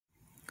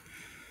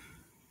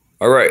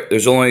Alright,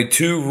 there's only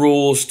 2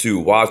 rules to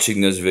watching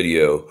this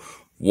video.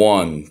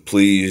 1,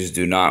 please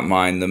do not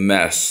mind the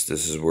mess.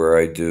 This is where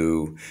I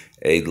do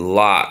a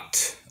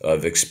lot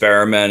of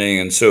experimenting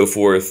and so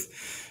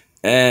forth.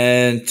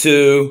 And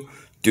 2,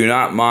 do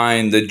not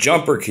mind the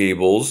jumper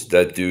cables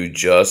that do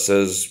just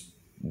as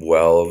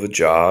well of a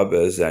job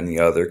as any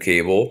other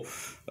cable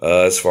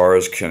as far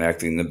as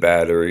connecting the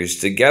batteries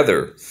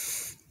together.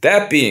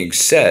 That being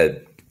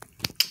said,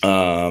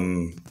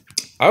 I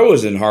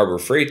was in Harbor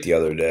Freight the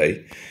other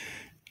day,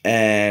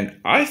 and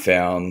I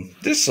found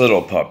this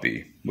little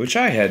puppy, which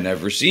I had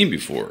never seen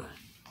before.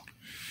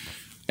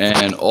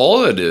 And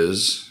all it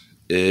is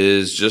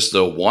just a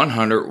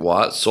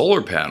 100-watt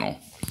solar panel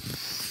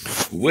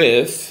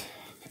with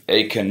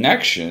a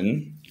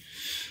connection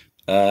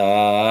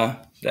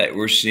that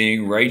we're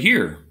seeing right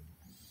here.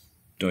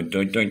 Doink,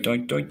 doink, doink,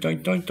 doink, doink,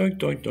 doink, doink, doink,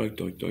 doink, doink,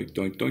 doink, doink,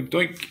 doink, doink,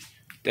 doink.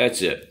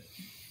 That's it.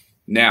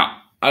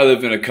 Now, I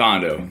live in a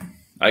condo.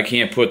 I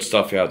can't put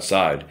stuff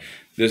outside.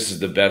 This is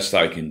the best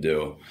I can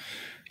do.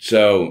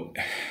 So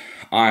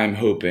I'm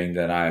hoping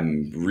that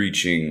I'm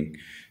reaching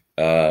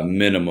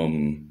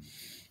minimum,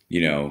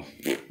 a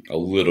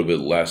little bit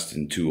less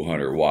than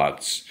 200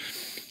 watts.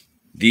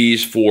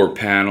 These 4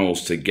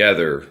 panels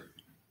together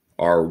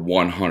are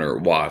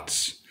 100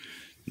 watts.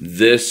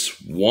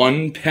 This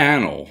one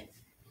panel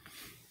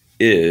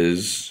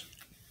is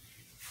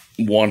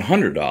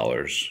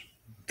 $100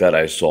 that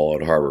I saw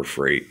at Harbor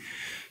Freight.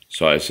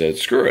 So I said,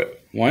 screw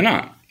it. Why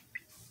not?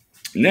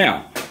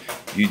 Now,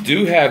 you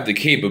do have the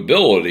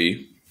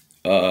capability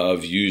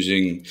of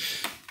using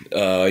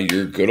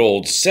your good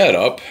old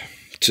setup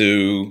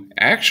to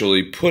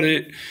actually put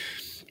it,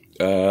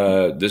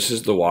 this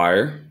is the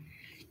wire,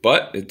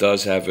 but it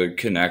does have a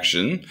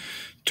connection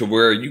to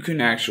where you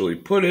can actually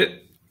put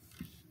it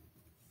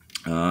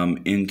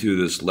into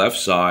this left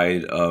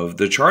side of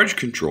the charge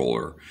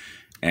controller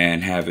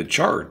and have it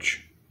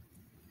charge.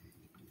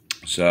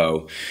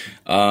 So,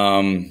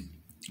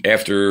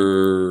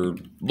 after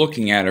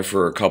looking at it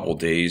for a couple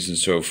days and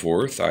so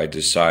forth, I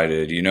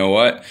decided, you know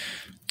what?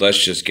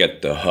 Let's just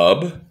get the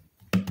hub.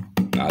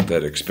 Not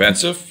that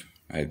expensive.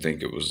 I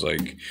think it was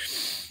like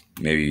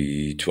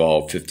maybe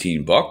 12,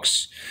 15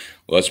 bucks.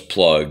 Let's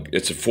plug.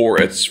 It's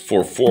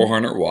for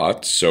 400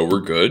 watts, so we're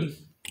good.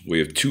 We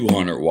have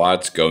 200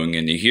 watts going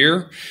into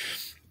here,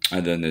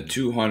 and then the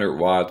 200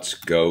 watts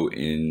go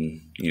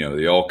in,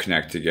 they all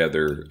connect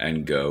together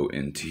and go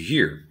into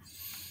here.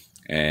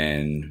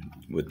 And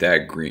with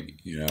that green,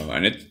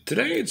 and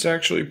today it's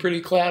actually pretty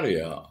cloudy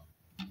out.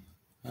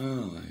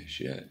 Holy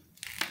shit.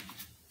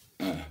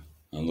 I'm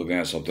looking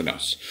at something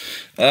else.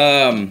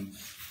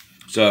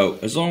 So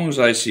as long as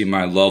I see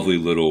my lovely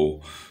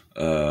little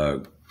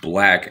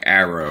black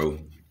arrow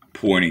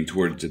pointing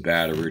towards the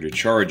battery to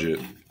charge it,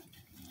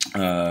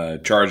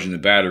 charging the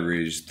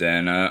batteries,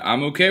 then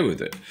I'm okay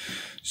with it.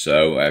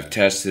 So I've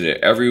tested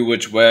it every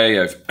which way.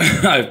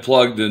 I've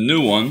plugged the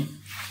new one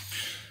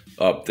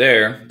up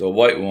there, the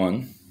white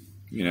one.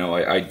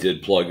 I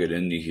did plug it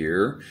into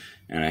here,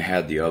 and I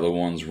had the other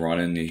ones run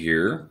into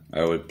here.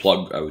 I would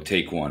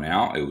take one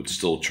out, it would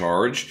still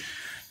charge.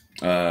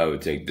 I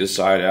would take this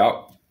side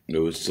out, it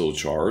would still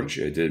charge.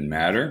 It didn't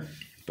matter.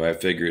 But I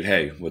figured,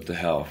 hey, what the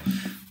hell?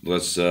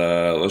 Let's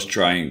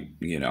try and,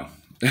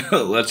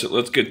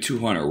 let's get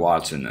 200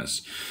 watts in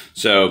this.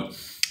 So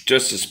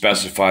just to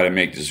specify, to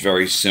make this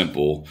very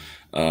simple,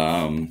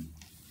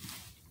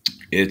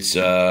 it's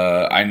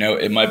I know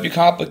it might be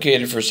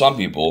complicated for some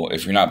people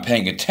if you're not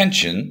paying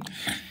attention,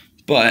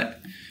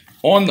 but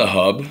on the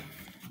hub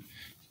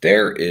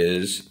there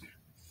is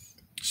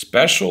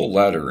special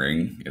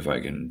lettering, if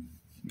I can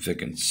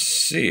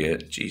see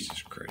it.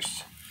 Jesus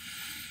Christ.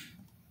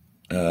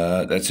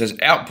 That says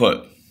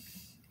output.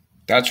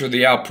 That's where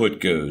the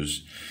output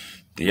goes.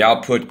 The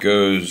output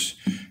goes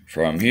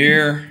from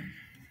here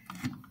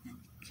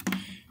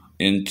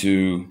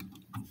into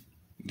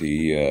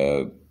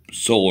the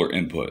solar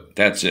input.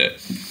 That's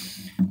it.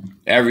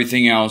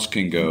 Everything else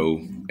can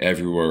go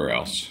everywhere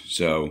else.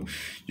 So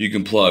you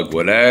can plug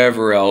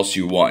whatever else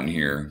you want in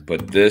here,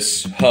 but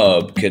this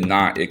hub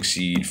cannot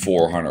exceed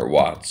 400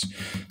 watts.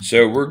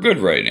 So we're good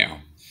right now.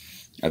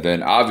 And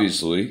then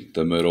obviously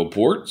the middle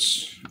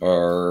ports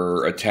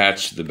are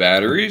attached to the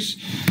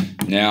batteries.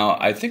 Now,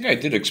 I think I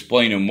did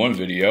explain in one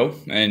video,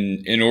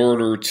 and in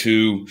order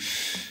to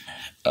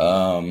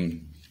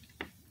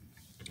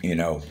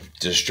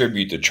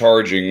distribute the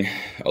charging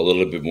a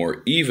little bit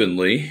more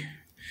evenly,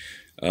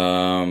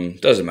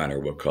 doesn't matter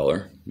what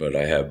color, but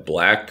I have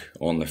black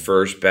on the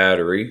first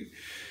battery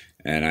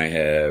and I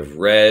have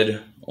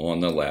red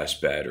on the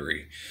last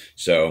battery.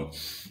 So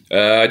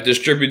it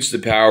distributes the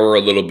power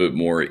a little bit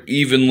more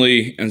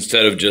evenly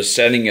instead of just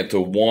sending it to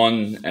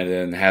one and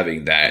then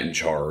having that in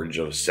charge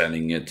of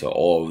sending it to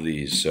all of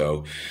these.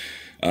 So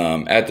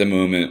at the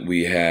moment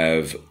we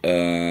have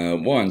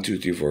 1, 2,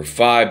 3, 4,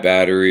 5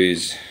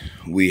 batteries.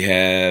 We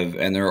have,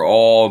 and they're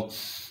all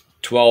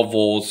 12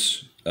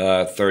 volts,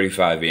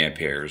 35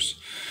 amperes.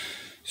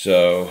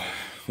 So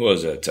what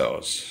does that tell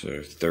us?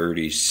 So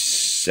 30,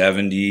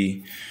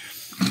 70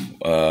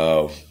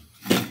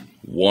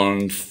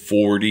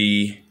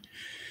 140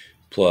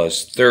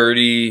 plus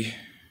 30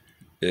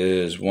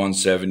 is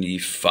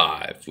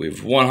 175. We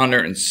have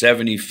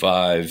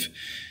 175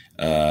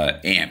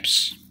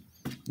 amps,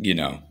 you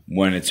know,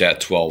 when it's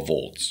at 12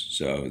 volts.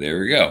 So there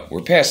we go.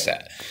 We're past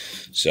that.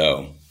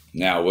 So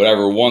now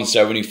whatever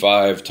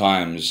 175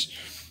 times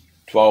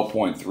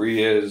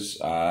 12.3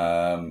 is,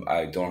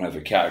 I don't have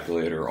a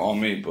calculator on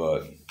me,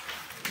 but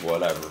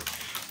whatever.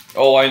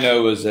 All I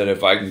know is that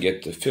if I can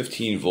get to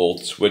 15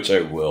 volts, which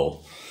I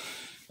will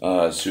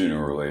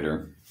sooner or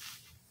later,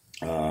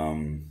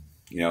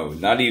 you know,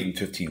 not even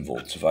 15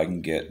 volts, if I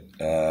can get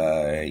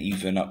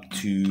even up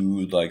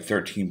to like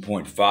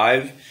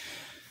 13.5,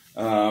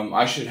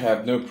 I should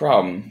have no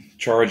problem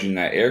charging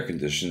that air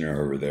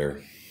conditioner over there.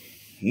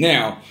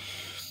 Now,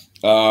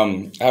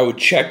 I would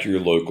check your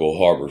local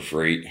Harbor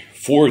Freight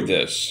for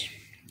this.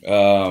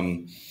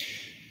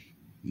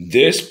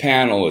 This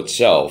panel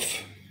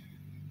itself,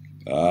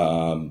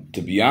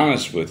 to be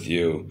honest with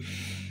you,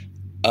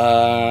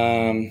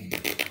 on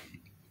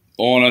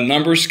a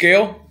number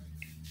scale,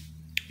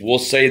 we'll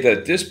say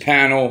that this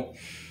panel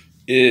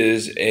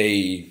is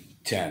a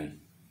 10.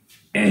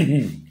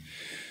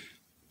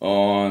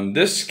 On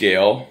this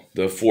scale,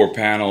 the 4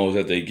 panels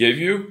that they give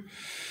you,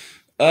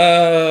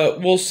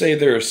 we'll say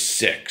they're a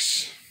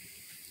 6.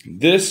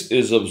 This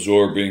is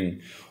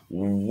absorbing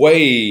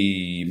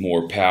way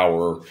more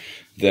power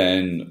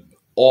than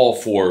all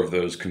 4 of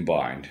those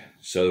combined.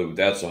 So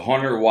that's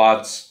 100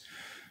 watts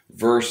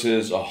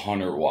versus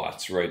 100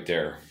 watts right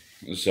there.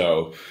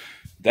 So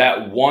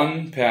that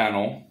one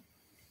panel,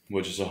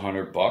 which is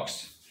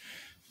 $100,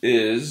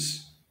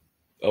 is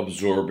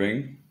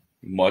absorbing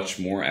much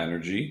more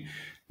energy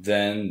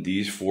than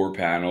these 4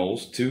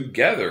 panels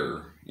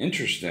together.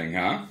 Interesting,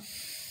 huh?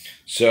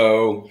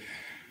 So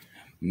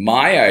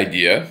my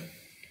idea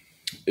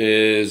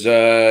is,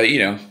 you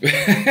know,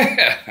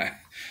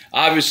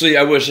 obviously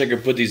I wish I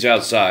could put these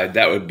outside.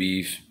 That would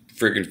be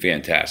freaking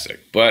fantastic,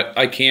 but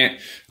I can't.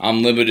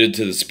 I'm limited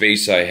to the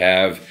space I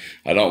have.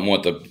 I don't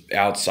want the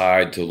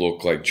outside to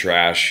look like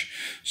trash,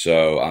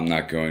 so I'm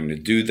not going to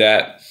do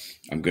that.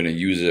 I'm going to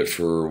use it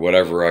for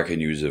whatever I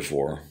can use it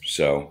for.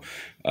 So,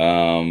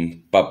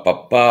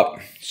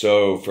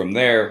 So from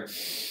there,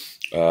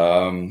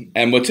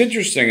 and what's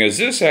interesting is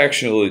this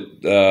actually,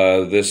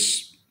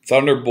 this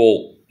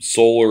Thunderbolt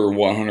solar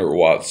 100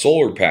 watt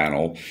solar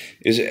panel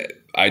is,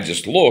 I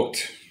just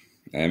looked,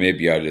 and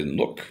maybe I didn't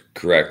look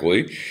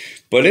correctly,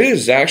 but it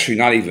is actually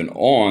not even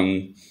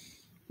on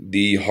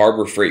the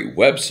Harbor Freight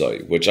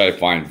website, which I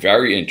find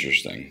very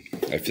interesting.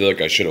 I feel like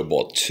I should have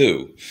bought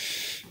 2.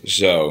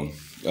 So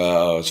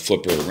let's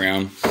flip it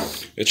around.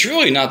 It's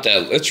really not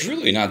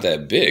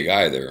that big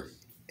either.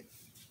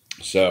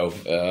 So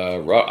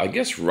I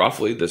guess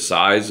roughly the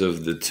size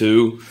of the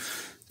 2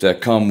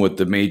 that come with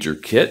the major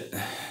kit,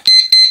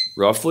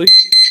 roughly.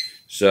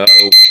 So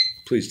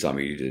please tell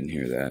me you didn't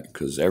hear that,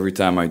 because every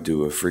time I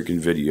do a freaking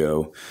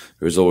video,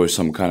 there's always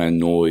some kind of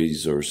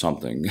noise or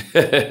something.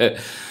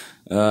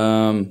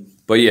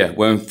 But yeah,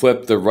 when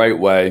flipped the right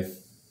way,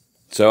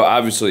 so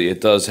obviously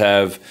it does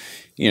have,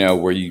 you know,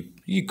 where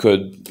you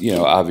could, you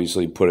know,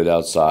 obviously put it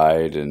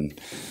outside and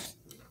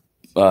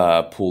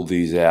pull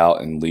these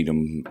out and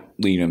lean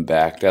them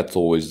back. That's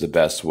always the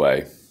best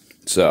way.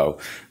 So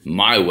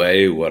my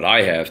way, what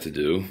I have to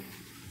do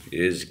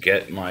is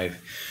get my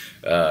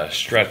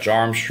Stretch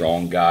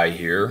Armstrong guy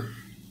here,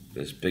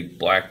 this big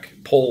black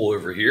pole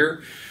over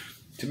here,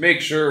 to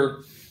make sure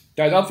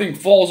that nothing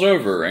falls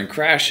over and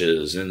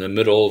crashes in the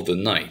middle of the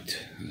night.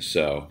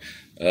 So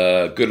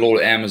good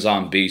old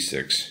Amazon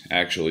Basics.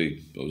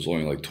 Actually, it was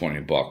only like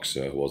 20 bucks,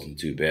 so it wasn't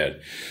too bad.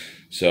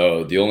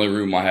 So the only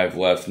room I have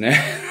left now,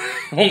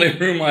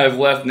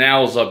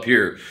 is up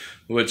here,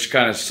 which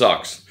kind of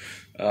sucks,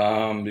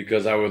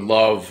 because I would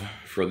love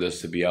for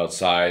this to be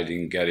outside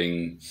and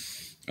getting,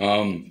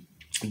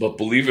 but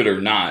believe it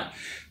or not,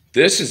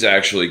 this is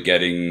actually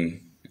getting,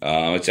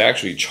 it's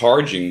actually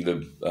charging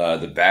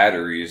the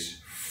batteries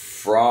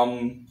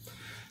from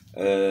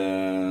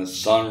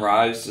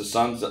sunrise to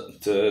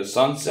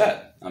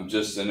sunset. I'm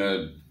just in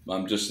a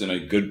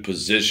good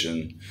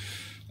position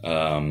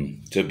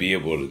to be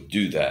able to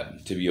do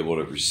that, to be able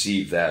to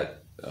receive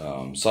that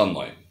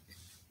sunlight.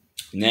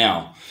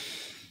 Now,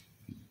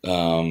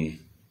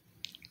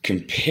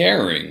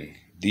 comparing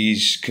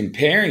this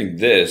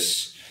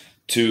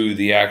to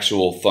the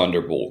actual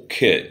Thunderbolt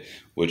kit,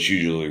 which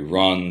usually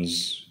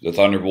runs, the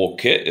Thunderbolt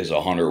kit is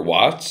 100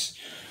 watts.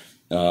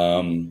 You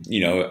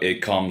know,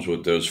 it comes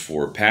with those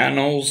 4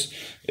 panels.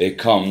 It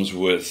comes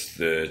with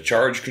the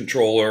charge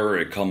controller.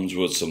 It comes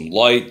with some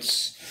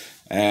lights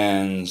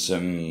and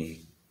some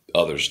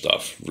other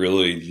stuff,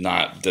 really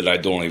not that I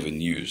don't even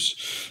use.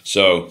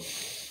 So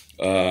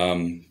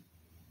I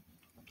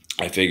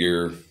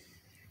figure,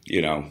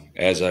 you know,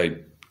 as I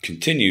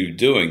continue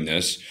doing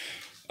this,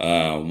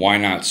 why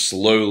not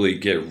slowly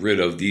get rid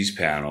of these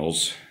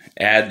panels,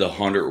 add the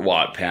 100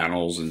 watt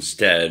panels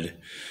instead,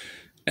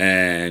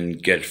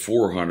 and get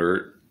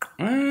 400.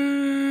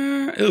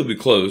 It'll be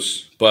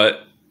close,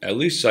 but at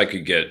least I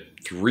could get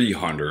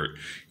 300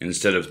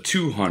 instead of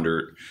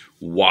 200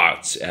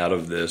 watts out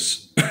of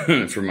this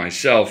for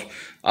myself.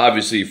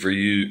 Obviously,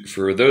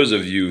 for those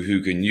of you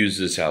who can use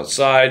this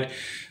outside,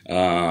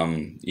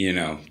 you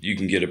know, you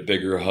can get a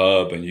bigger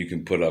hub and you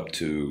can put up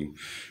to,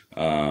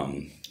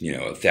 you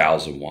know,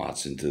 1,000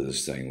 watts into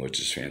this thing, which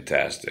is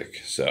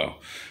fantastic. So,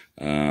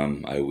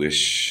 I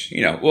wish,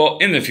 you know, well,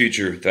 in the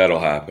future that'll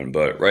happen,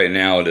 but right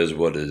now it is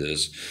what it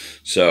is.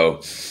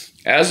 So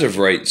as of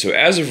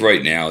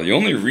right now, the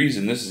only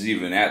reason this is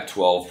even at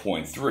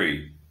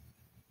 12.3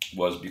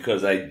 was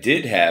because I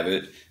did have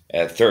it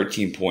at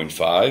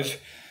 13.5.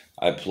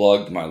 I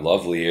plugged my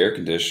lovely air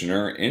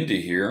conditioner into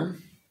here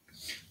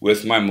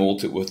with my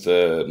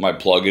my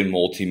plug-in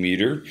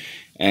multimeter,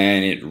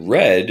 and it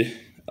read,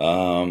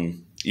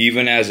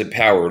 even as it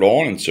powered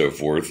on and so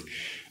forth,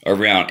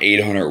 around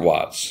 800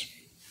 watts.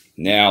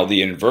 Now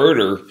the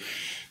inverter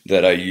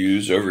that I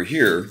use over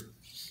here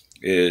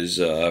is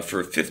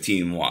for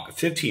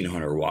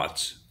 1500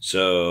 watts,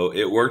 so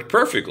it worked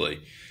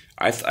perfectly.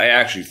 I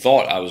actually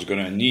thought I was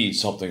going to need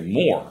something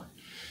more.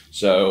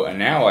 So, and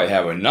now I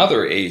have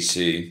another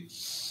AC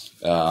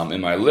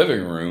in my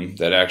living room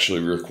that actually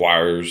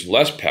requires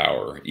less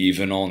power,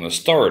 even on the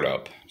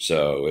startup.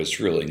 So it's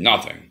really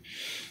nothing.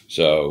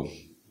 So,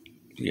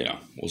 you know,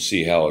 we'll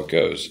see how it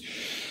goes.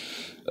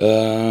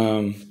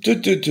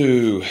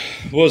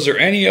 Was there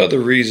any other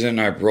reason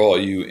I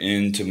brought you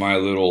into my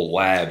little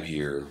lab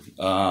here?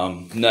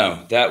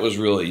 No, that was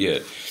really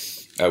it.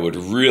 I would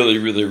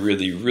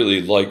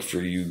really like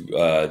for you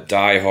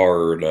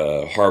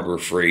diehard Harbor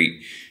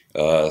Freight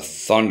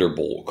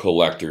Thunderbolt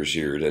collectors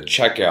here to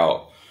check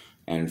out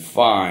and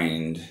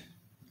find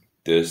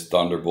this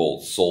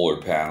Thunderbolt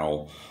solar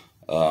panel,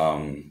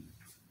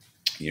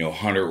 you know,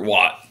 100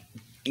 watt,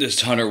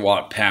 this 100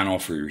 watt panel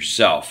for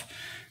yourself.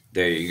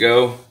 There you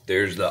go.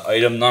 There's the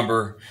item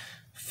number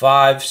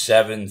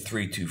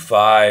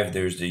 57325.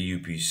 There's the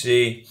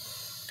UPC.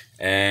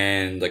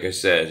 And like I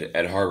said,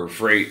 at Harbor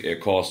Freight,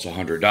 it costs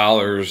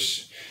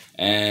 $100.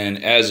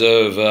 And as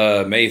of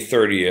May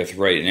 30th,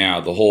 right now,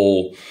 the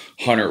whole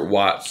 100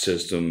 watt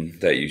system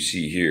that you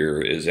see here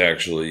is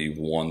actually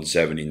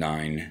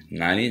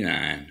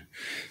 $179.99.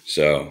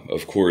 So,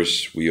 of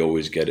course, we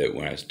always get it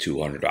when it's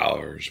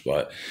 $200,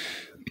 but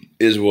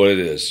is what it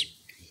is.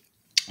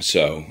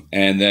 So,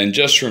 and then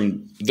just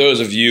from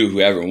those of you who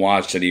haven't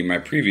watched any of my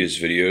previous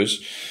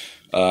videos,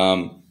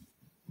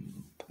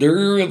 there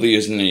really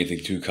isn't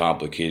anything too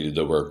complicated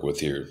to work with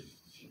here.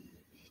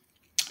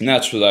 And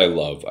that's what I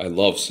love. I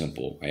love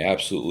simple. I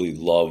absolutely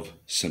love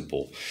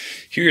simple.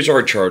 Here's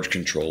our charge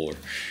controller.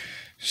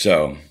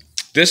 So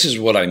this is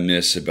what I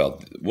miss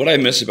about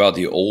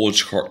the old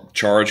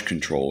charge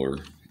controller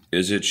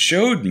is it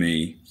showed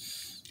me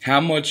how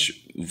much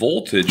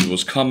voltage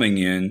was coming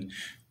in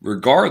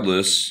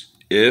regardless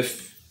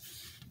if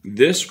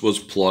this was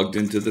plugged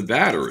into the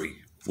battery.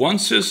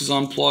 Once this is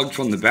unplugged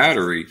from the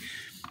battery,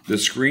 the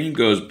screen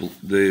goes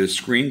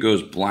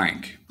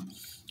blank,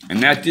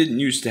 and that didn't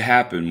used to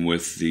happen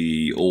with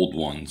the old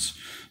ones.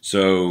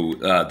 So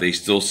they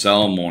still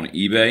sell them on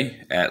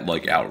eBay at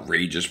like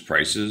outrageous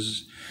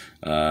prices.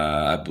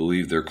 I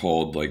believe they're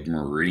called like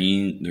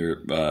marine.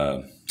 They're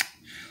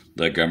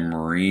like a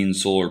marine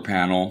solar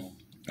panel.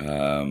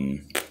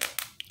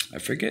 I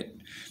forget.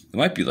 It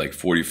might be like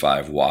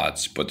 45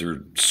 watts, but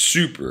they're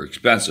super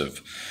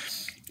expensive.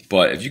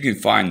 But if you can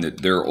find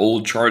their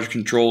old charge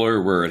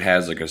controller where it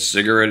has like a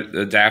cigarette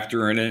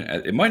adapter in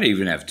it, it might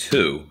even have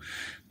two.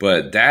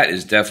 But that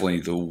is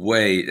definitely a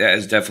way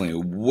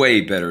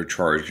better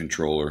charge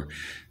controller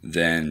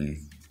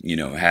than, you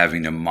know,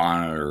 having to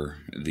monitor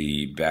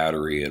the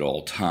battery at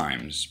all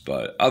times.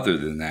 But other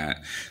than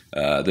that,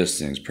 this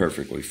thing's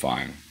perfectly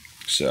fine.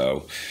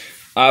 So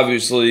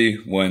obviously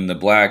when the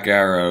black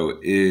arrow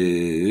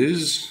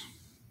is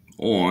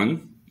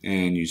on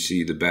and you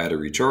see the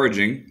battery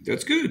charging,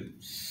 that's good.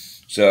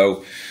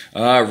 So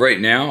right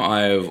now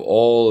I have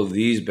all of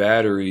these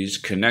batteries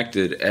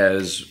connected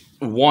as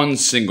one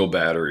single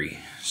battery.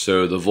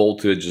 So the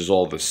voltage is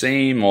all the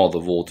same. All the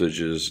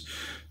voltage is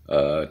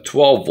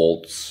 12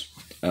 volts.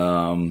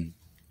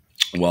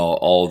 While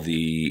all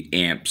the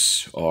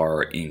amps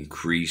are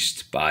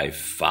increased by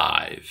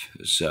 5.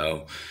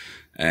 So,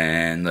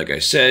 and like I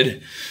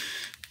said,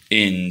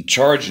 in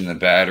charging the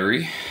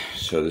battery,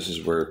 so this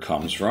is where it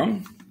comes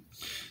from.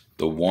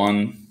 The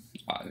one,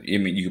 I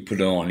mean, you can put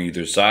it on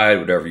either side,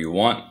 whatever you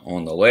want.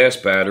 On the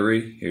last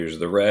battery, here's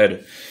the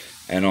red.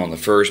 And on the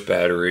first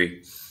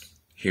battery,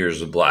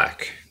 here's the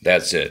black.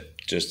 That's it,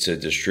 just to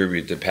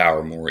distribute the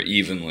power more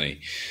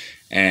evenly.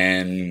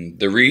 And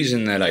the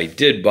reason that I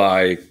did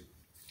buy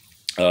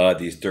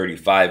these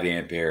 35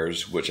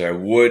 amperes, which I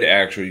would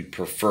actually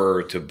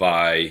prefer to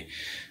buy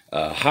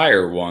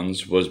higher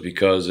ones, was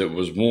because it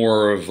was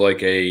more of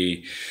like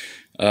a,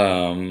 you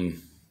know,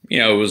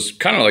 it was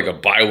kind of like a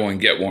buy one,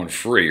 get one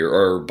free,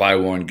 or buy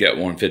one, get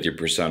one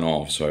 50%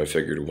 off. So I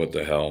figured, what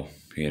the hell,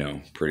 you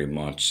know, pretty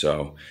much.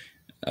 So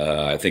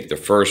I think the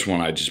first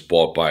one I just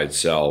bought by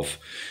itself.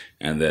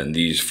 And then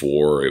these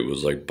four, it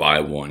was like buy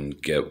one,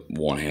 get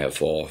one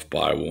half off,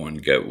 buy one,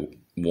 get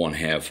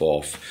 1/2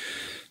 off.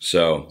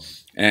 So,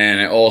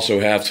 and I also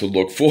have to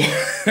look for,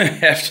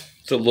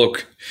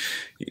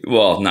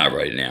 well, not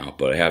right now,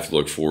 but I have to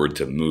look forward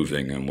to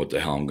moving and what the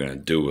hell I'm going to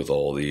do with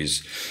all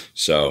these.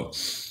 So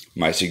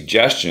my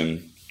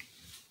suggestion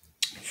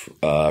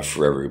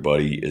for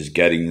everybody is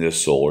getting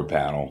this solar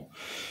panel,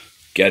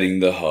 getting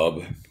the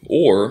hub,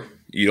 or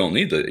you don't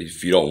need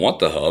if you don't want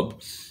the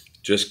hub,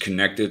 just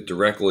connect it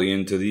directly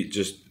into these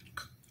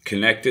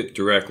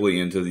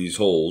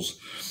holes,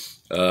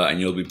 and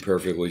you'll be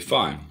perfectly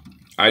fine.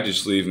 I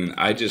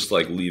just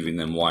like leaving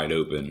them wide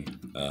open,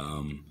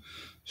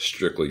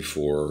 strictly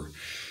for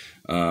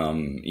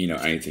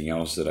anything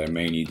else that I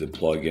may need to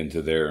plug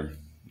into there,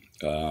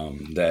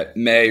 that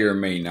may or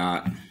may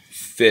not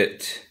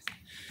fit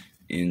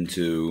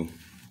into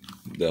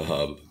the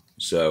hub.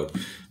 So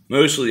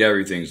mostly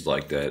everything's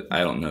like that. I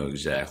don't know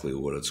exactly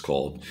what it's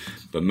called,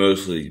 but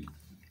mostly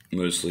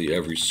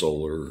every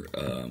solar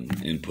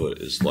input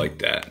is like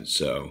that.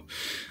 So,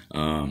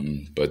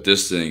 but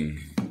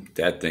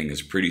that thing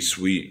is pretty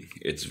sweet.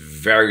 It's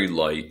very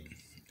light,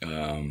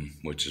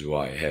 which is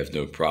why I have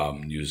no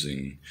problem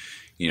using,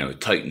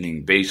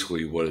 tightening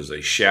basically what is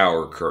a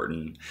shower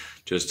curtain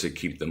just to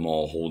keep them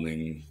all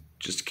holding,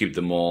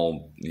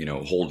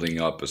 holding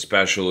up,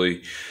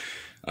 especially.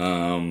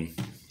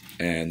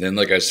 And then,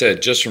 like I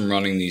said, just from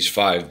running these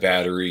 5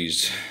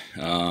 batteries,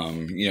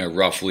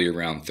 roughly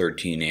around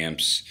 13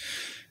 amps,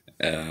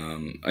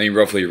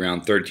 roughly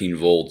around 13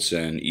 volts,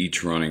 and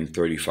each running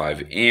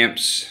 35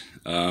 amps,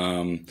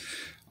 I'm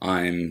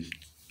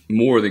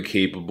more than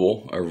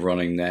capable of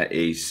running that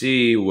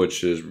AC,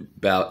 which is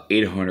about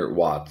 800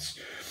 watts.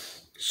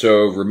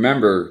 So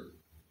remember,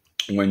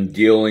 when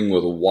dealing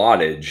with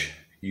wattage,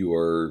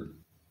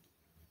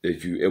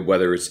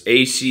 whether it's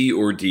AC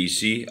or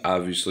DC,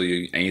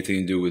 obviously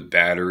anything to do with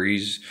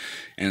batteries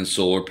and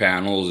solar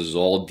panels is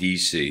all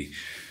DC.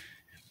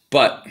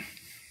 But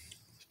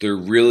there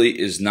really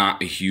is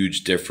not a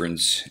huge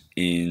difference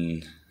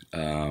in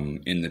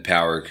the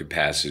power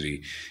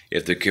capacity.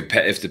 If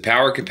the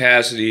power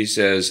capacity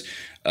says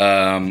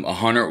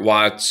 100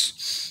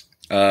 watts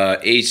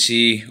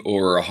AC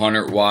or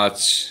 100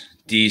 watts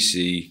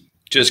DC,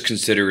 just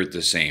consider it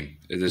the same.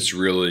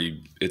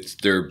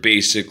 They're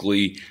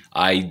basically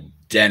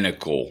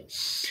identical.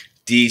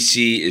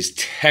 DC is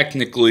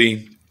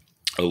technically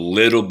a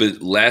little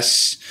bit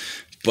less,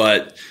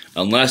 but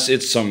unless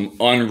it's some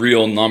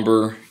unreal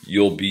number,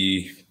 you'll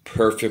be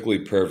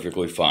perfectly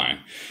fine.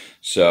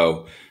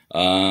 So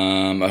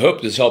I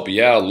hope this helped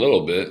you out a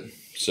little bit.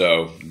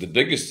 So the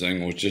biggest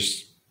thing was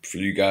just for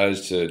you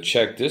guys to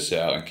check this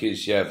out in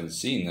case you haven't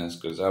seen this,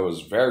 because I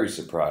was very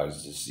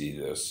surprised to see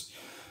this.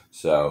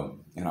 So,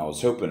 and I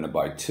was hoping to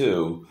buy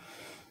 2,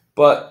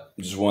 but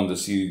just wanted to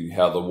see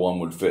how the one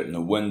would fit in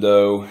the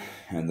window.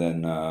 And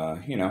then,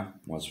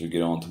 once we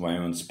get onto my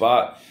own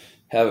spot,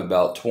 have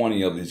about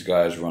 20 of these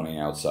guys running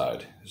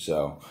outside.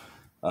 So,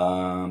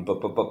 other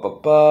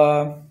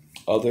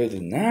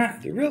than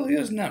that, there really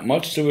isn't that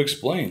much to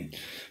explain.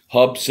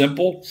 Hub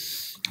simple.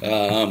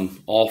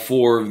 All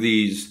four of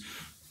these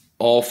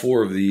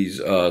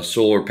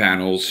solar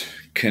panels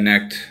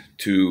connect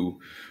to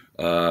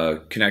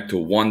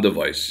one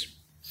device,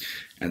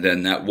 and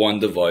then that one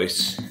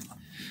device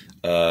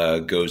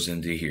goes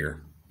into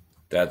here.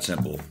 That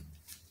simple.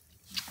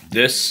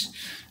 This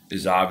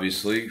is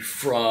obviously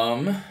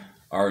from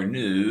our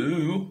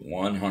new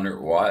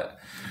 100 watt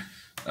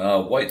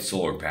white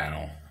solar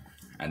panel,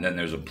 and then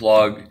there's a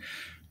plug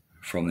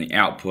from the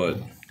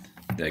output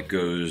that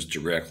goes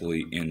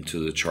directly into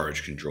the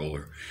charge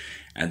controller,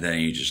 and then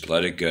you just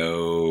let it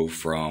go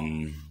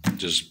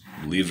just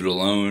leave it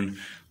alone,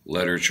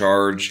 let her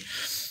charge.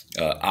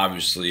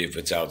 Obviously, if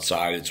it's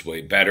outside, it's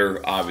way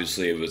better.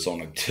 Obviously, if it's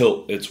on a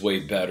tilt, it's way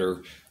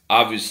better.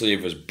 Obviously,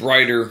 if it's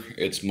brighter,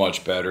 it's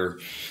much better.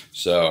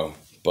 So,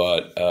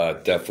 but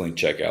definitely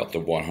check out the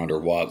 100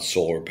 watt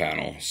solar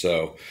panel.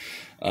 So,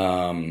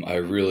 I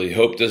really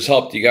hope this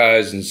helped you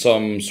guys in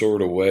some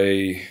sort of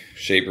way,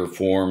 shape, or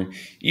form.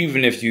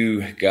 Even if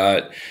you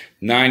got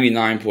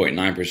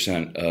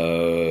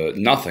 99.9%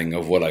 nothing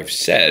of what I've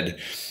said,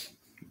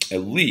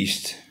 at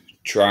least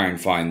try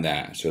and find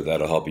that. So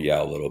that'll help you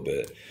out a little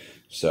bit.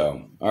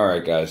 So, all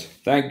right, guys.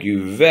 Thank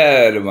you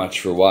very much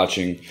for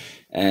watching.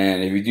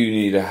 And if you do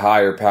need a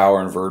higher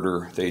power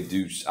inverter, they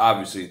do.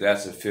 Obviously,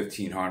 that's a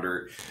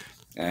 1500,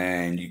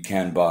 and you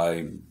can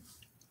buy.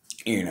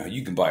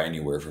 You can buy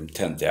anywhere from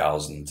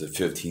 10,000 to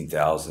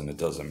 15,000. It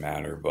doesn't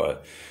matter,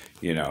 but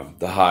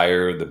the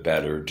higher, the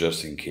better,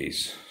 just in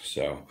case.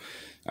 So,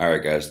 all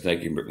right, guys.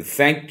 Thank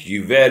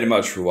you very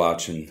much for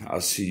watching.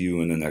 I'll see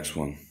you in the next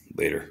one.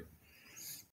 Later.